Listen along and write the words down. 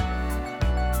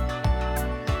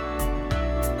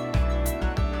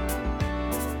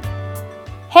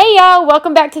Hey y'all,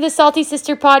 welcome back to the Salty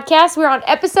Sister Podcast. We're on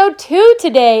episode 2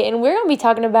 today, and we're going to be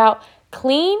talking about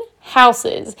clean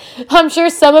houses. I'm sure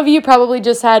some of you probably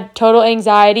just had total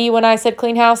anxiety when I said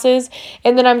clean houses,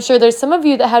 and then I'm sure there's some of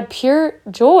you that had pure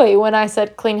joy when I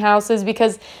said clean houses,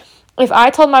 because if I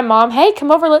told my mom, hey, come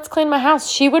over, let's clean my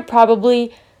house, she would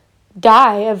probably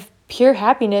die of pure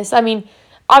happiness. I mean,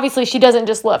 obviously she doesn't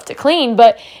just love to clean,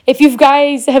 but if you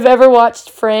guys have ever watched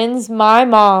Friends, my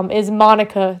mom is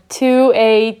Monica to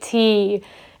a T.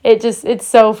 It's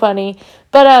so funny.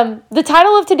 But the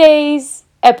title of today's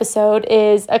episode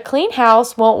is A Clean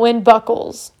House Won't Win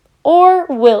Buckles, or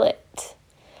Will It?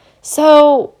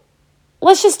 So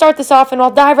let's just start this off and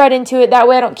I'll dive right into it. That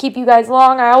way I don't keep you guys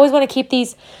long. I always want to keep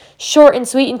these short and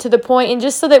sweet and to the point, and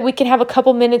just so that we can have a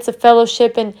couple minutes of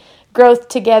fellowship and growth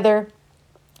together.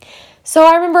 So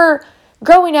I remember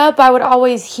growing up, I would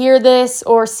always hear this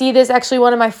or see this. Actually,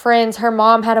 one of my friends, her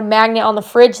mom had a magnet on the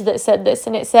fridge that said this,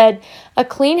 and it said, a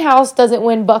clean house doesn't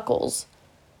win buckles.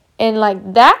 And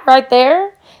like that right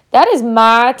there, that is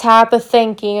my type of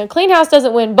thinking. A clean house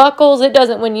doesn't win buckles. It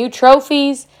doesn't win you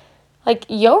trophies. Like,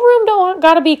 your room don't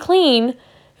got to be clean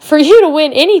for you to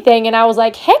win anything. And I was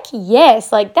like, heck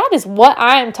yes. Like, that is what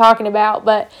I am talking about.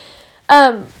 But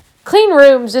clean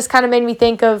rooms just kind of made me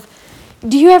think of,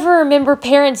 do you ever remember,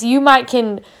 parents, you might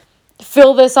can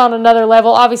feel this on another level.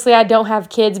 Obviously, I don't have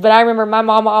kids, but I remember my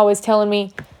mama always telling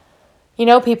me, you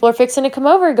know, people are fixing to come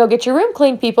over, go get your room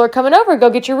clean. People are coming over,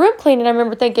 go get your room clean. And I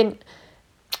remember thinking,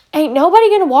 ain't nobody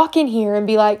going to walk in here and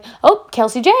be like, oh,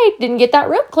 Kelsey J didn't get that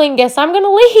room clean, guess I'm going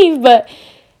to leave. But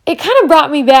it kind of brought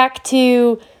me back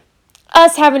to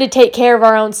us having to take care of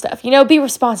our own stuff. You know, be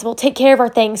responsible, take care of our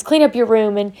things, clean up your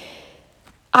room. And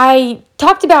I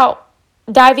talked about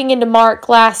diving into Mark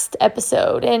last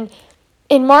episode, and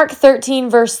in Mark 13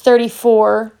 verse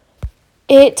 34,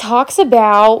 it talks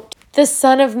about the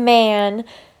Son of Man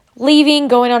leaving,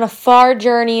 going on a far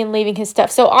journey and leaving his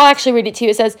stuff. So I'll actually read it to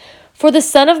you. It says, for the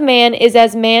Son of Man is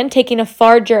as man taking a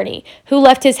far journey, who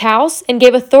left his house and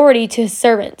gave authority to his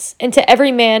servants, and to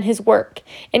every man his work,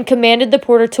 and commanded the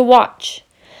porter to watch.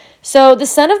 So the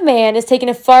Son of Man is taking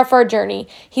a far, far journey.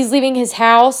 He's leaving his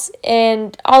house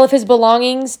and all of his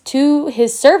belongings to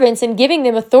his servants and giving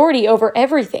them authority over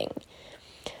everything.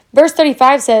 Verse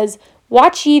 35 says,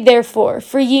 watch ye therefore,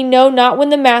 for ye know not when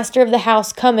the master of the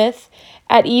house cometh,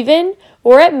 at even,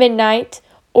 or at midnight,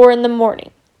 or in the morning.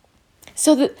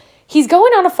 So he's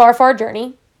going on a far, far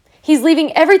journey. He's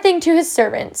leaving everything to his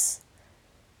servants.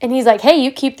 And he's like, hey,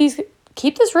 you keep this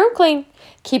room clean.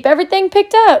 Keep everything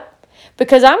picked up.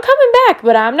 Because I'm coming back,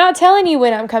 but I'm not telling you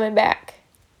when I'm coming back.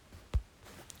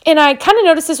 And I kind of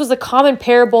noticed this was a common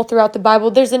parable throughout the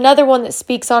Bible. There's another one that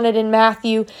speaks on it in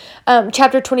Matthew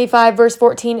chapter 25, verse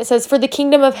 14. It says, for the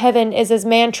kingdom of heaven is as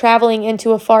man traveling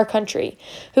into a far country,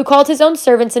 who called his own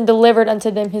servants and delivered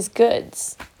unto them his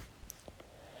goods.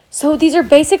 So these are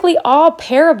basically all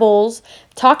parables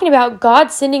talking about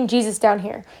God sending Jesus down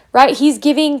here, right? He's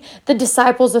giving the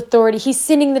disciples authority. He's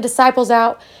sending the disciples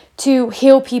out to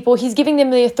heal people. He's giving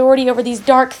them the authority over these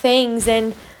dark things.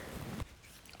 And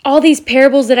all these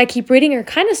parables that I keep reading are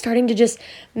kind of starting to just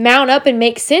mount up and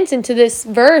make sense into this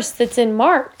verse that's in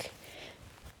Mark.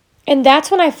 And that's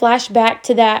when I flashed back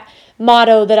to that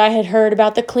motto that I had heard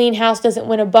about the clean house doesn't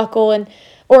win a buckle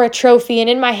or a trophy. And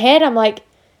in my head, I'm like,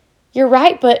 you're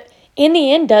right, but in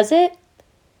the end, does it?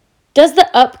 Does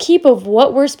the upkeep of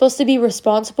what we're supposed to be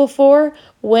responsible for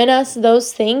win us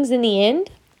those things in the end?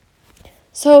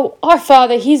 So our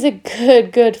Father, he's a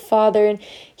good, good Father, and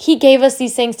he gave us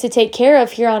these things to take care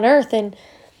of here on earth, and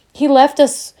he left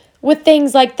us with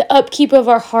things like the upkeep of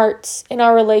our hearts and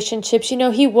our relationships. You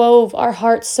know, he wove our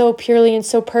hearts so purely and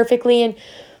so perfectly, and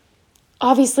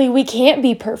obviously we can't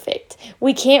be perfect.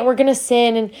 We're going to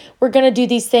sin and we're going to do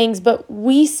these things, but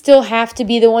we still have to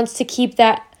be the ones to keep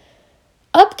that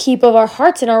upkeep of our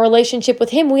hearts and our relationship with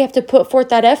him. We have to put forth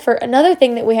that effort. Another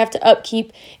thing that we have to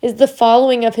upkeep is the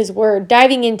following of his word,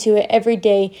 diving into it every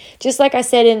day. Just like I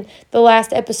said in the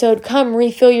last episode, come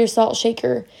refill your salt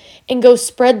shaker and go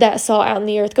spread that salt out in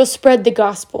the earth. Go spread the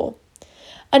gospel.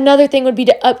 Another thing would be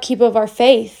the upkeep of our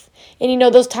faith. And you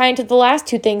know, those tie into the last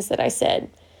two things that I said.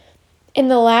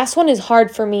 And the last one is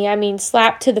hard for me. I mean,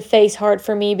 slap to the face hard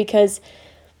for me, because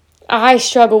I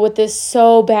struggle with this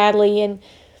so badly. And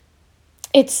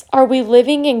it's, are we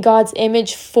living in God's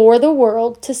image for the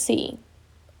world to see?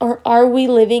 Or are we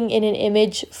living in an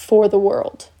image for the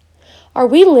world? Are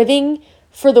we living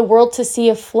for the world to see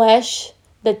a flesh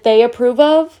that they approve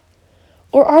of?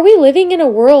 Or are we living in a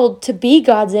world to be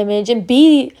God's image and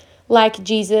be like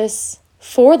Jesus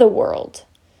for the world?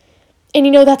 And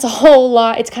you know, that's a whole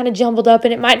lot. It's kind of jumbled up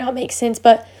and it might not make sense,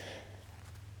 but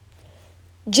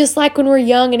Just like when we're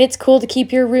young and it's cool to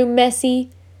keep your room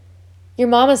messy, your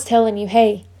mama's telling you,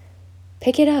 hey,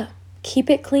 pick it up, keep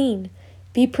it clean,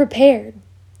 be prepared.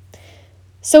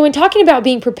 So when talking about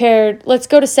being prepared, let's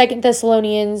go to 2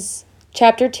 Thessalonians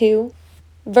chapter 2,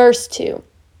 verse 2.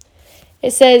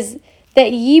 It says,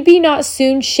 that ye be not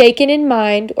soon shaken in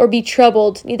mind, or be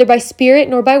troubled, neither by spirit,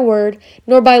 nor by word,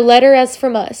 nor by letter as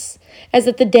from us, as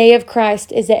that the day of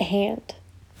Christ is at hand.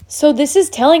 So this is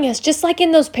telling us, just like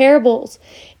in those parables,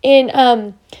 in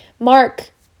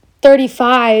Mark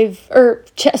 35,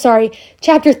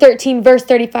 chapter 13, verse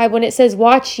 35, when it says,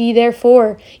 watch ye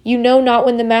therefore, you know not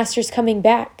when the master's coming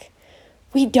back.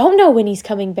 We don't know when he's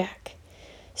coming back.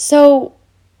 So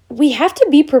we have to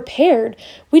be prepared.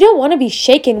 We don't want to be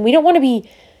shaken. We don't want to be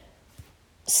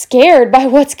scared by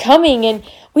what's coming. And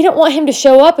we don't want him to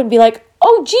show up and be like,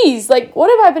 oh, geez, like, what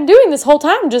have I been doing this whole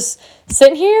time? Just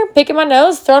sitting here, picking my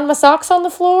nose, throwing my socks on the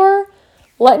floor,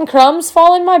 letting crumbs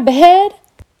fall in my bed.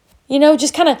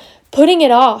 Just kind of putting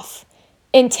it off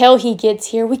until he gets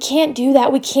here. We can't do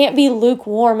that. We can't be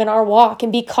lukewarm in our walk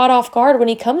and be caught off guard when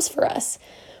he comes for us.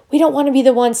 We don't want to be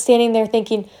the ones standing there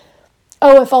thinking,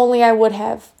 oh, if only I would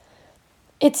have.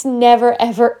 It's never,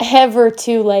 ever, ever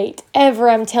too late. Ever,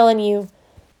 I'm telling you.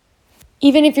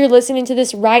 Even if you're listening to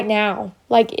this right now,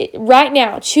 right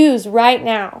now, choose right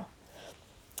now.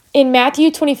 In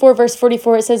Matthew 24, verse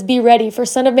 44, it says, be ready, for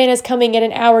Son of Man is coming at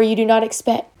an hour you do not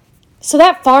expect. So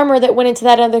that farmer that went into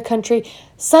that other country,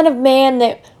 Son of Man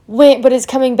that went but is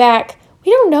coming back,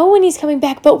 we don't know when he's coming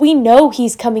back, but we know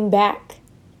he's coming back.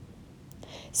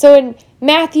 So in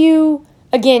Matthew,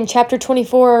 again, chapter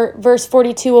 24, verse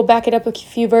 42, we'll back it up a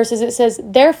few verses. It says,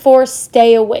 therefore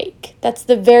stay awake. That's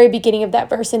the very beginning of that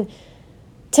verse. And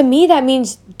to me, that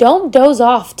means don't doze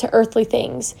off to earthly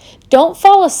things. Don't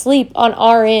fall asleep on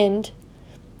our end.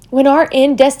 When our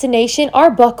end destination,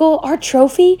 our buckle, our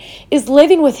trophy is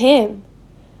living with him.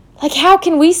 Like, how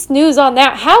can we snooze on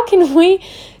that? How can we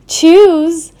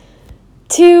choose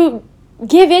to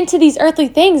give into these earthly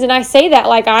things? And I say that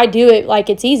like I do it like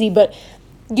it's easy, but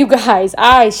you guys,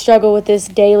 I struggle with this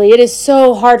daily. It is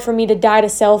so hard for me to die to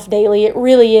self daily. It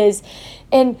really is.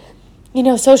 And,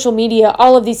 social media,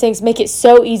 all of these things make it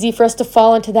so easy for us to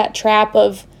fall into that trap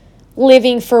of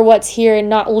living for what's here and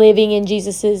not living in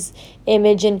Jesus's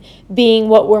image and being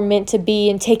what we're meant to be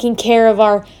and taking care of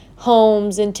our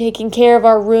homes and taking care of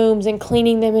our rooms and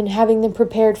cleaning them and having them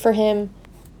prepared for him.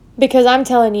 Because I'm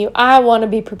telling you, I want to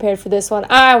be prepared for this one.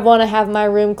 I want to have my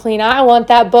room clean. I want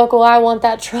that buckle. I want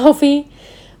that trophy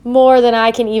more than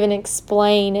I can even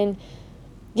explain. And,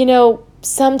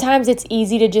 sometimes it's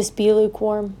easy to just be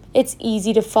lukewarm. It's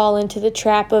easy to fall into the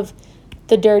trap of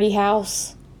the dirty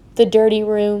house, the dirty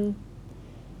room.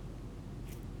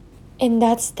 And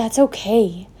that's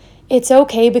okay. It's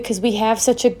okay because we have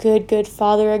such a good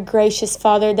Father, a gracious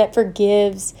Father that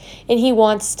forgives, and he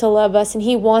wants to love us, and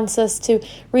he wants us to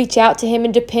reach out to him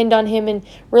and depend on him and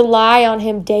rely on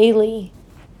him daily.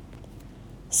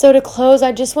 So to close,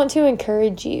 I just want to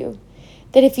encourage you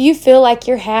that if you feel like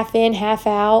you're half in, half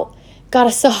out, got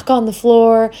a sock on the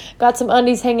floor, got some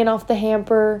undies hanging off the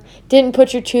hamper, didn't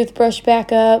put your toothbrush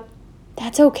back up,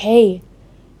 that's okay.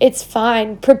 It's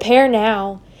fine. Prepare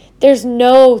now. There's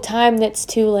no time that's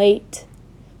too late.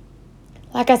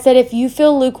 Like I said, if you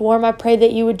feel lukewarm, I pray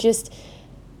that you would just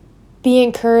be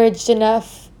encouraged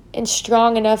enough and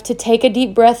strong enough to take a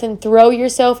deep breath and throw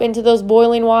yourself into those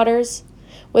boiling waters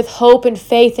with hope and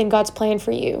faith in God's plan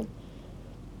for you.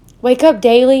 Wake up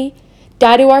daily,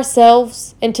 die to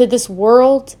ourselves and to this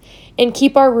world, and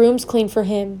keep our rooms clean for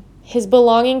him. His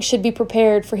belongings should be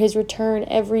prepared for his return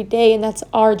every day, and that's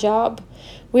our job.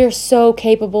 We are so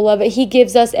capable of it. He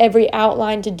gives us every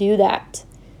outline to do that.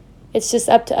 It's just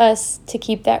up to us to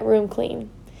keep that room clean.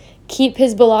 Keep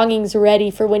his belongings ready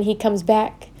for when he comes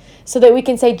back so that we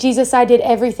can say, Jesus, I did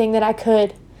everything that I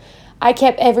could. I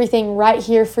kept everything right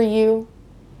here for you,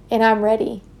 and I'm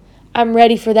ready. I'm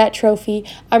ready for that trophy.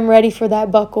 I'm ready for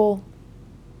that buckle.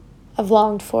 I've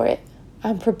longed for it.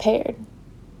 I'm prepared.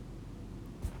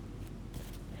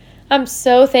 I'm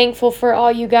so thankful for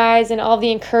all you guys and all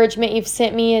the encouragement you've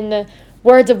sent me and the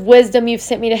words of wisdom you've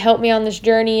sent me to help me on this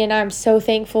journey, and I'm so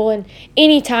thankful. And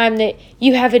anytime that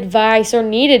you have advice or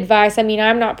need advice, I mean,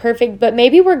 I'm not perfect, but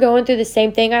maybe we're going through the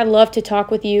same thing. I'd love to talk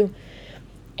with you.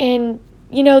 And,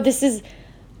 this is,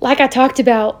 like I talked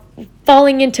about,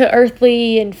 falling into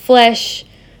earthly and flesh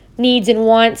needs and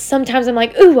wants. Sometimes I'm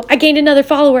like, ooh, I gained another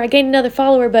follower,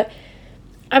 but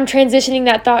I'm transitioning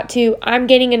that thought to, I'm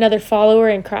gaining another follower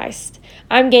in Christ.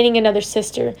 I'm gaining another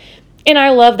sister. And I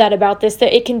love that about this,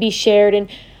 that it can be shared. And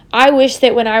I wish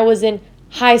that when I was in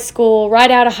high school,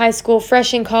 right out of high school,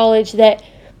 fresh in college, that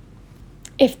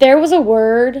if there was a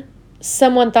word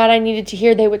someone thought I needed to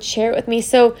hear, they would share it with me.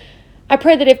 So I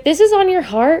pray that if this is on your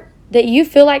heart, that you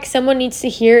feel like someone needs to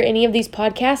hear any of these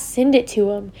podcasts, send it to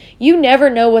them. You never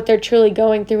know what they're truly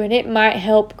going through, and it might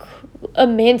help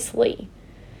immensely.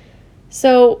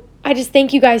 So I just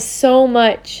thank you guys so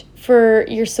much for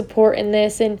your support in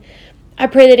this, and I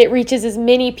pray that it reaches as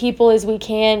many people as we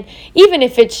can. Even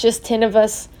if it's just 10 of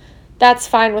us, that's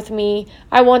fine with me.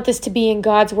 I want this to be in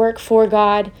God's work for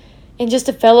God and just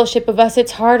a fellowship of us.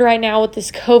 It's hard right now with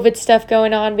this COVID stuff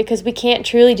going on because we can't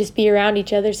truly just be around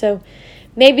each other. So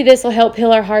maybe this will help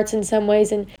heal our hearts in some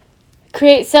ways and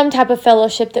create some type of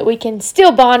fellowship that we can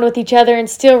still bond with each other and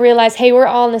still realize, hey, we're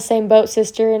all in the same boat,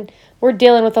 sister, and we're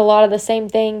dealing with a lot of the same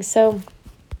things. So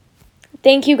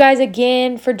thank you guys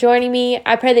again for joining me.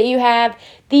 I pray that you have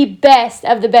the best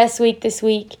of the best week this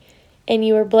week, and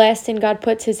you are blessed, and God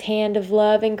puts his hand of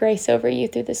love and grace over you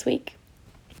through this week.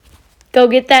 Go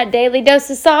get that daily dose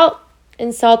of salt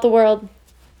and salt the world.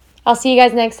 I'll see you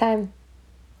guys next time.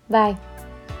 Bye.